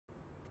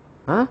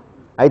Huh?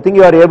 I think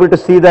you are able to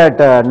see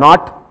that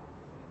knot.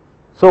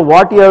 So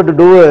what you have to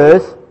do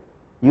is,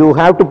 you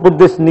have to put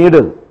this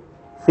needle.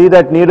 See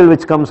that needle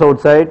which comes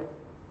outside?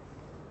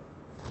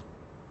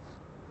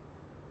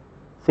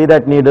 See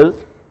that needle?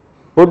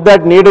 Put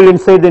that needle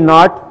inside the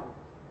knot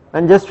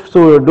and just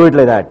do it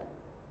like that.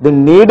 The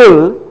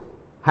needle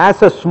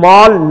has a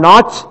small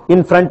notch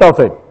in front of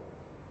it.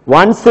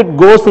 Once it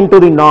goes into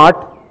the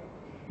knot,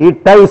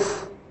 it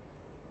ties,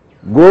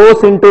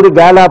 goes into the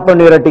galla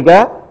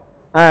aponeurotica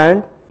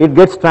and it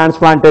gets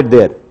transplanted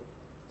there.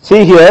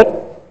 See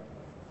here,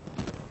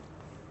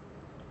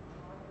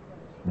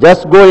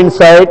 just go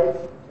inside,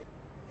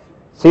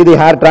 see the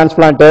hair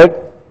transplanted,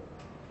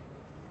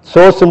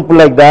 so simple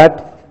like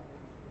that.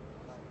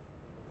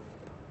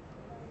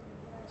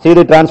 See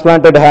the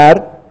transplanted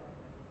hair,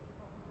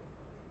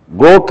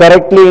 go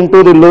correctly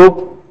into the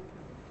loop,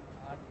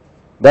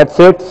 that's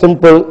it,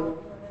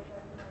 simple.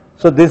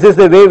 So this is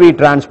the way we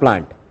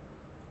transplant.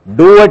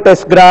 Do a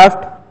test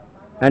graft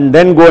and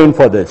then go in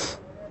for this.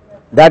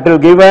 That will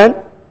give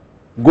a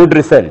good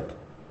result.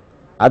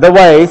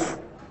 Otherwise,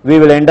 we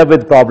will end up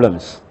with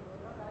problems.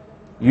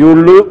 You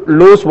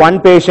lose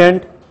one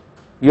patient,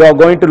 you are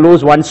going to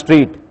lose one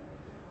street.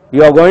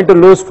 You are going to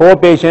lose 4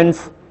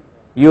 patients,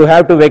 you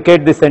have to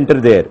vacate the center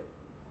there.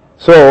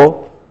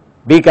 So,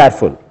 be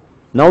careful.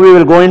 Now we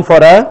will go in for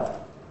a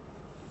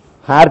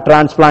hair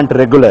transplant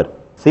regular.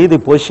 See the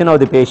position of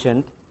the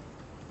patient,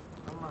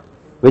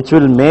 which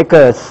will make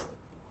us,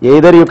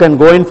 either you can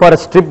go in for a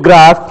strip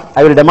graft.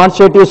 I will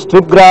demonstrate you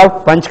strip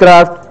graft, punch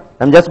graft.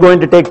 I am just going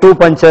to take 2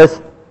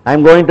 punches. I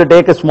am going to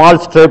take a small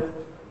strip.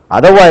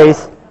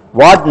 Otherwise,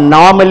 what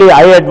normally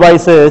I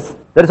advise is,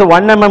 there is a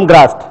 1 mm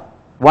graft,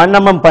 1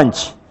 mm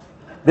punch.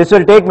 This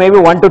will take maybe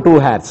 1 to 2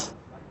 hairs.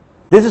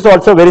 This is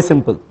also very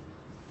simple.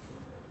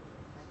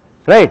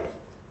 Right?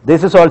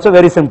 This is also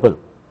very simple.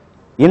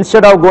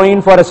 Instead of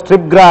going for a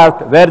strip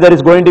graft where there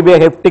is going to be a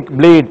hectic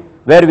bleed,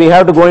 where we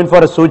have to go in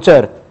for a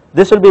suture,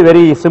 this will be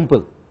very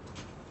simple.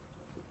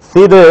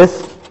 See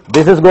this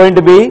is going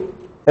to be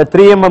a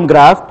 3 mm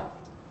graft,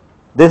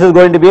 this is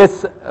going to be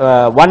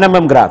a 1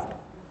 mm graft.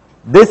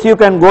 This you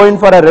can go in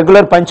for a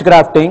regular punch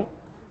grafting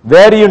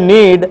where you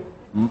need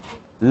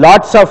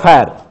lots of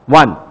hair,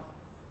 1.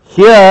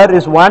 Here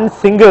is one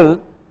single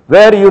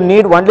where you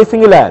need only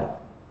single hair.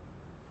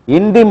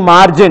 In the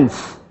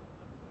margins,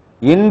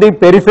 in the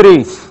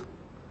peripheries,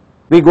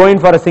 we go in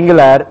for a single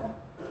hair.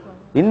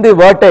 In the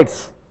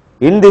vertex,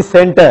 in the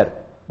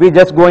center, we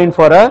just go in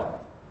for a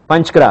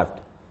punch graft.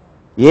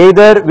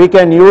 Either we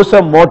can use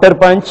a motor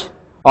punch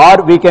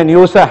or we can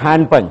use a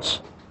hand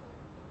punch.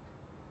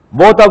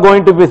 Both are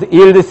going to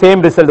yield the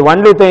same result. The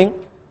only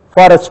thing,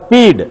 for a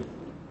speed,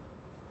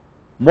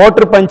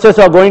 motor punches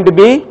are going to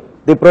be,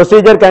 the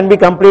procedure can be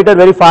completed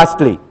very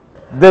fastly.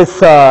 This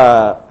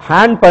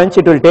hand punch,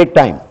 it will take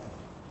time.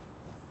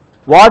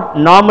 What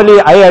normally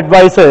I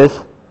advise is,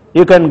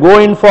 you can go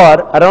in for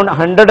around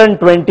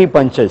 120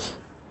 punches.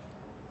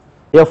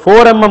 A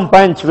 4 mm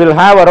punch will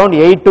have around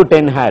 8 to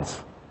 10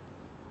 hairs,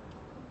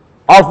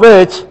 of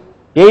which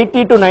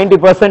 80 to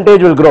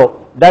 90% will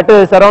grow. That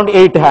is around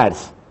 8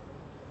 hairs.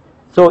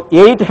 So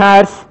 8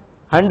 hairs,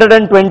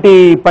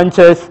 120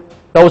 punches,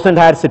 1000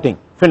 hairs sitting,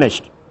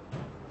 finished.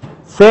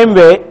 Same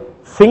way,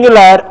 single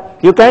hair,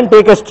 you can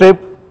take a strip,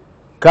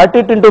 cut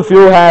it into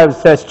few hairs,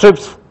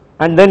 strips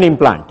and then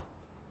implant.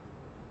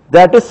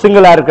 That is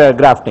single hair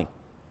grafting.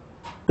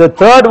 The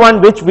third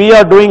one which we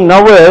are doing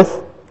now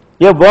is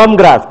a worm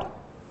graft.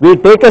 We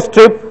take a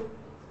strip,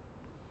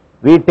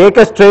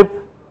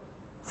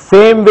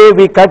 same way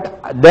we cut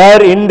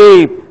there in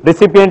the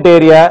recipient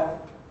area,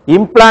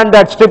 implant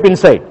that strip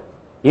inside.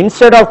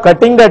 Instead of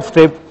cutting that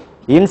strip,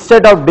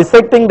 instead of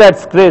dissecting that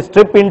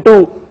strip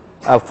into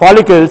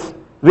follicles,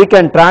 we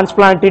can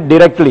transplant it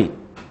directly.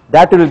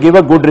 That will give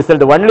a good result.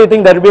 The only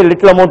thing, there will be a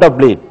little amount of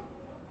bleed.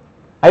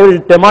 I will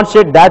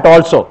demonstrate that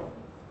also.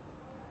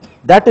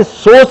 That is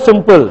so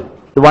simple.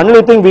 The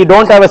only thing, we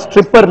don't have a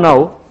stripper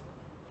now.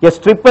 A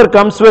stripper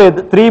comes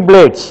with 3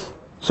 blades.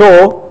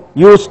 So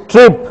you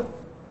strip,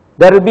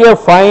 there will be a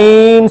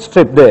fine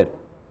strip there,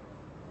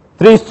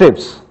 3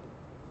 strips.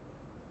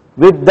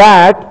 With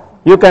that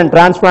you can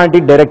transplant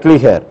it directly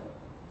here.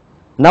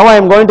 Now I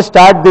am going to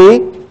start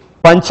the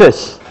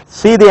punches.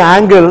 See the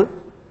angle,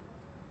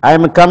 I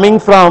am coming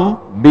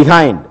from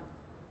behind,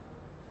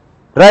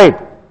 right,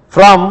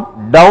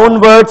 from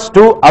downwards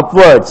to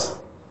upwards,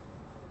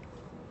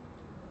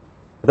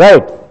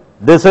 right.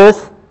 This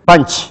is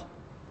punch.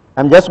 I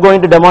am just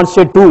going to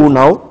demonstrate 2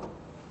 now.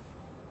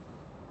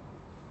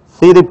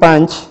 See the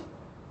punch.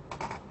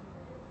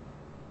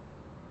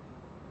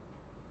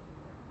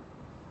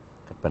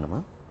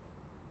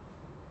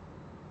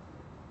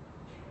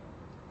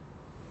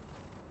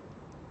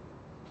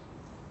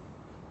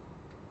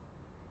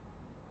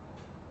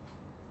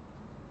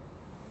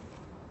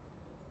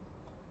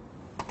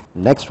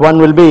 Next one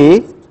will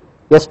be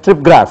a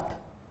strip graft.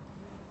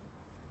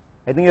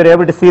 I think you are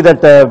able to see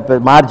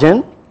that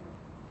margin.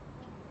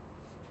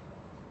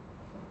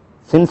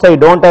 Since I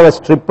don't have a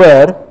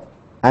stripper,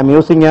 I am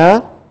using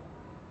a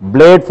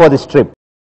blade for the strip.